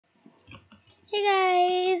Hey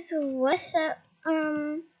guys, what's up?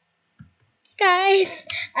 Guys,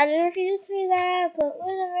 I don't know if you just heard that, but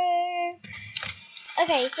whatever.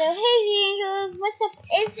 Okay, so hey angels, what's up?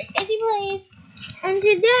 It's Izzy Blaze, and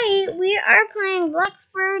today we are playing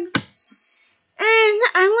Bloxburg, and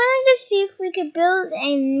I wanted to see if we could build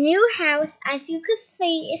a new house. As you could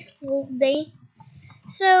see, it's full day,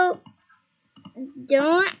 so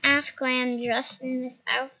don't ask why I'm dressed in this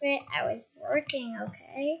outfit. I was working,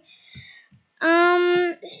 okay?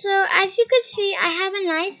 So as you can see, I have a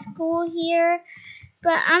nice school here,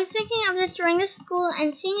 but I'm thinking of destroying the school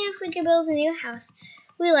and seeing if we can build a new house.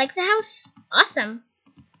 We like the house? Awesome.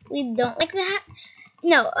 We don't like the house?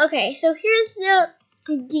 No, okay, so here's the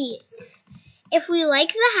deets. If we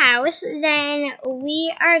like the house, then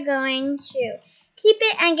we are going to keep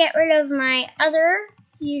it and get rid of my other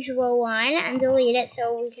usual one and delete it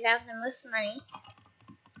so we could have the most money.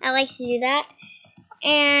 I like to do that.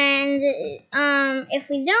 And if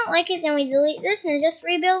we don't like it, then we delete this and just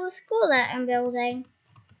rebuild the school that I'm building,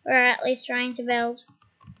 or at least trying to build.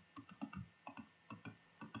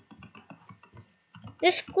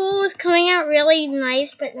 This school is coming out really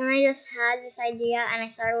nice, but then I just had this idea and I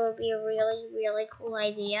thought it would be a really, really cool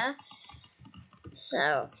idea.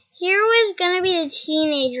 So here was gonna be the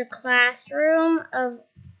teenager classroom of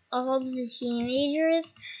all the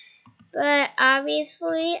teenagers. But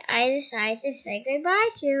obviously, I decided to say goodbye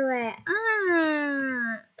to it.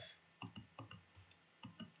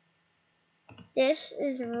 This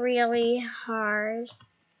is really hard.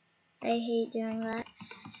 I hate doing that.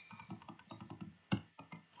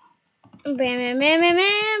 Bam, bam, bam, bam,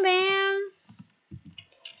 bam, bam.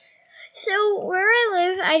 So where I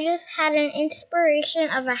live, I just had an inspiration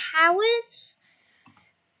of a house,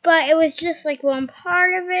 but it was just like one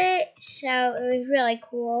part of it, so it was really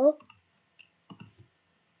cool.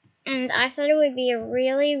 And I thought it would be a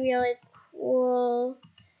really, really cool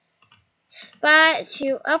spot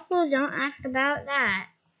to upload. Don't ask about that.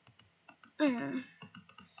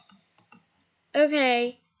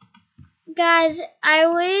 Okay, guys, I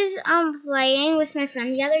was playing with my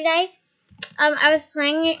friend the other day. I was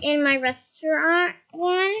playing it in my restaurant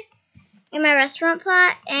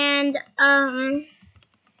plot, and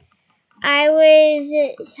I was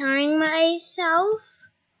telling myself,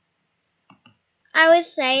 I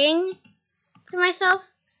was saying to myself,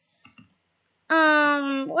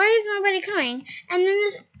 why is nobody coming? And then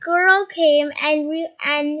this girl came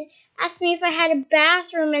and asked me if I had a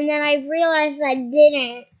bathroom, and then I realized I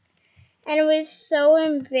didn't, and it was so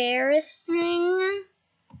embarrassing.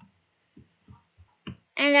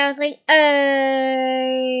 And I was like, I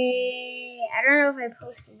don't know if I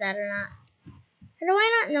posted that or not. How do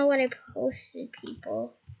I not know what I posted,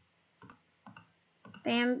 people?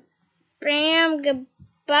 Bam, bam,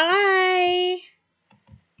 goodbye.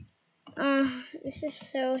 This is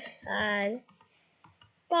so sad.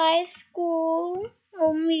 Bye, school.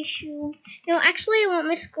 I'll miss you. No, actually, I won't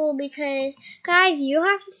miss school because, guys, you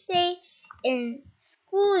have to stay in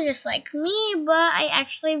school just like me, but I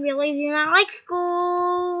actually really do not like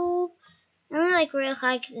school. I only really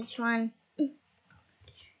like this one.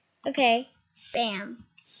 Okay, bam.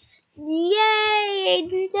 Yay!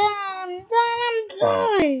 I'm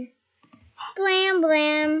done. Blam,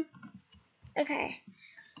 blam. Okay.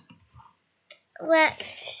 Let's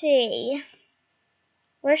see.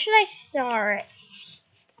 Where should I start?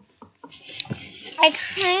 I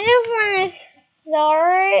kind of want to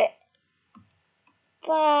start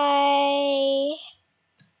by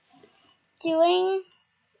doing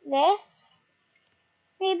this,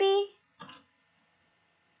 maybe.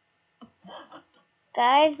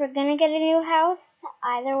 Guys, we're gonna get a new house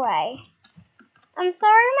either way. I'm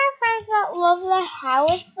sorry my friends don't love the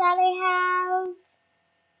house that I have,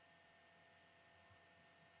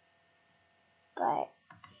 but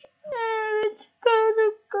it's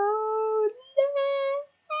gonna go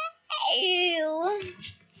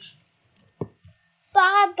now.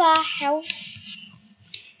 Bye-bye house.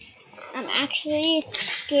 I'm actually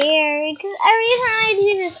scared because every time I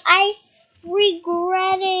do this, I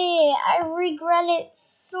regret it. I regret it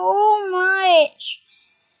so much.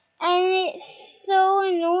 And it's so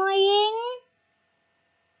annoying.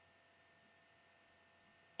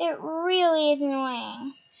 It really is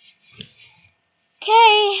annoying.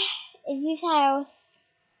 Okay, Izzy's house.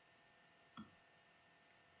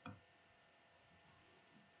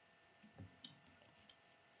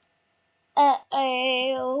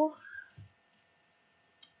 Uh-oh.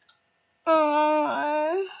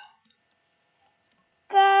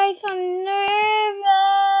 Guys, I'm nervous.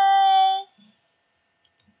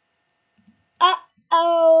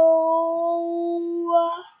 Uh-oh.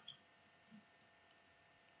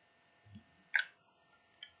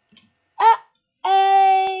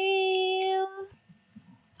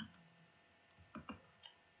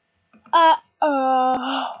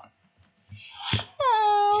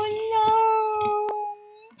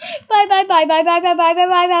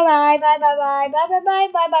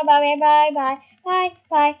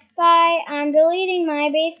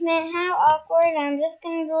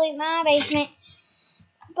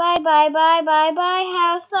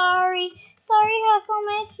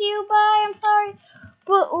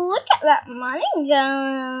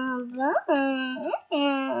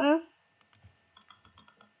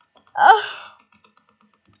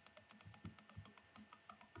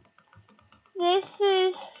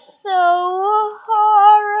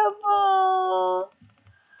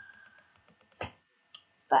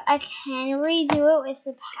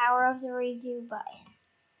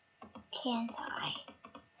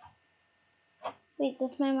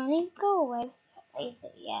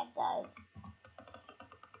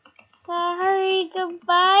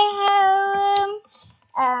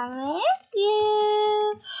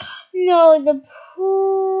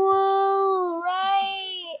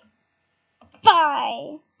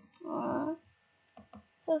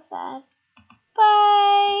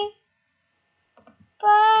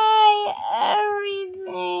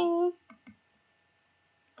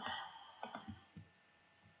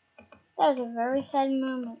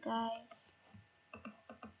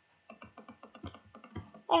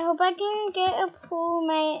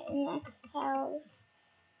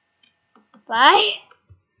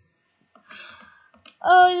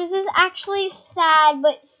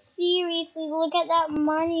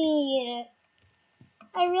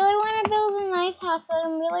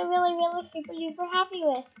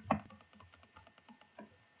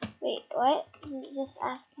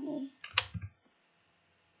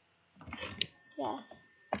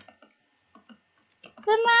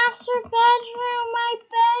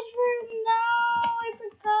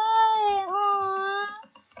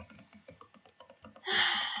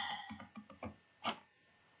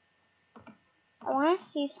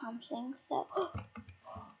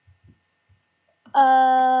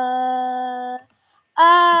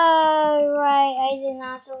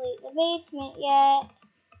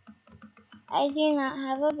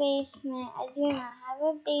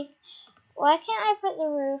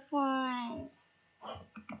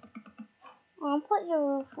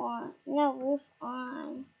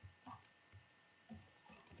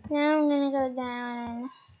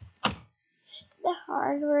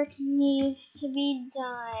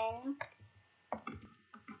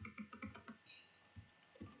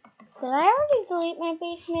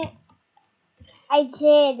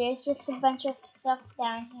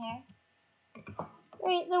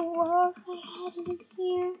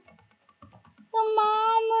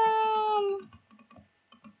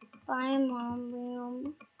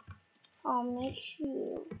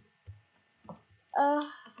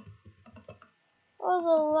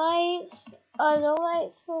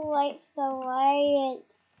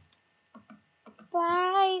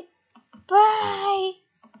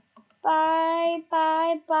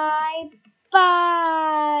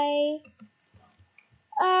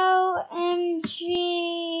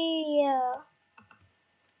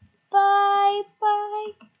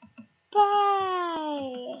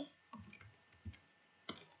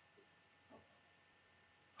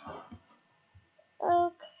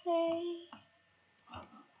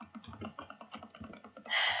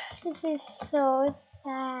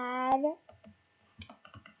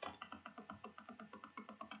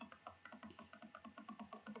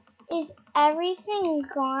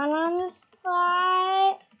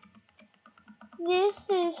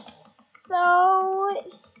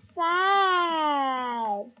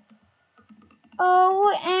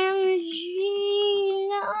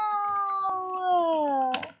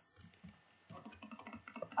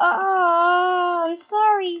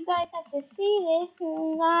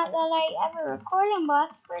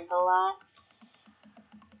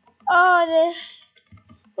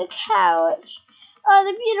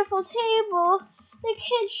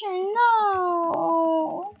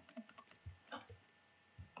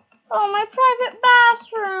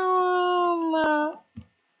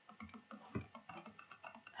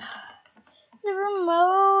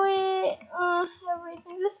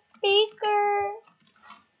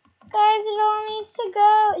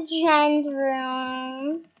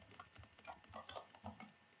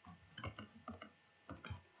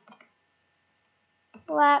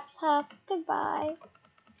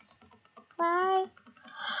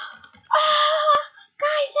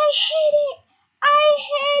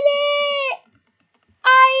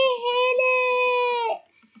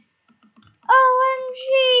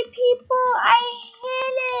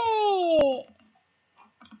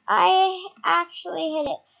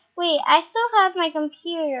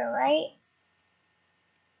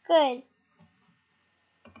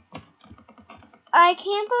 I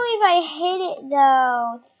can't believe I hit it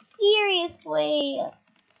though. Seriously.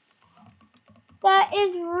 That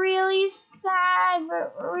is really sad,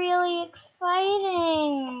 but really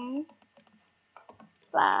exciting.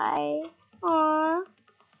 Bye. Aww.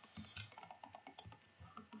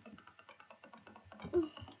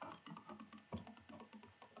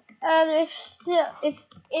 There's still,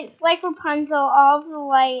 it's like Rapunzel, all of the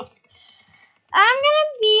lights. I'm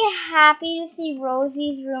gonna be happy to see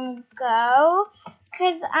Rosie's room go,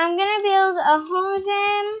 cause I'm gonna build a home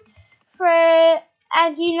gym for,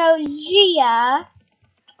 as you know, Gia,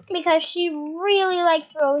 because she really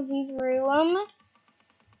likes Rosie's room.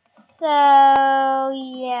 So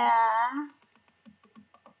yeah.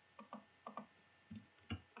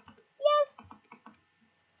 Yes.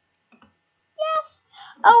 Yes.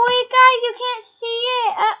 Oh wait, guys, you can't see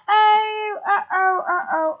it.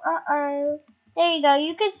 Uh-oh. There you go.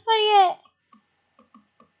 You can see it.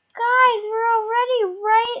 Guys, we're already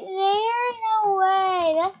right there. No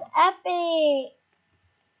way. That's epic.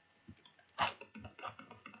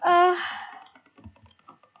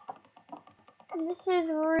 This is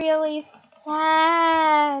really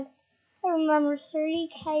sad. I remember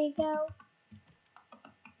 30K ago.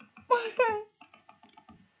 Bye.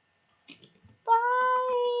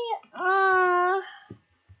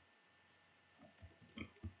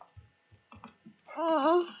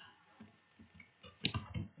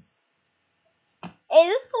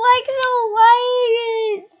 It's like the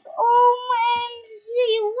lights. OMG,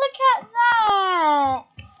 look at that.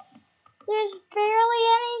 There's barely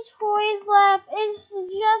any toys left. It's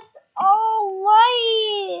just all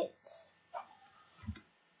lights.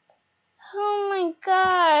 Oh my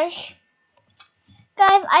gosh.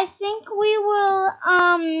 Guys, I think we'll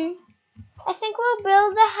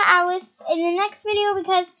build the house in the next video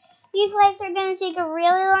because these lights are going to take a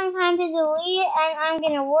really long time to delete and I'm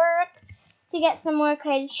going to work to get some more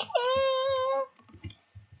ka-ching.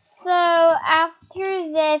 So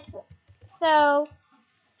after this,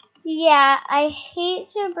 yeah, I hate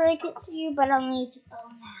to break it to you, but I'll need to go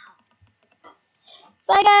now.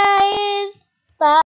 Bye guys. Bye.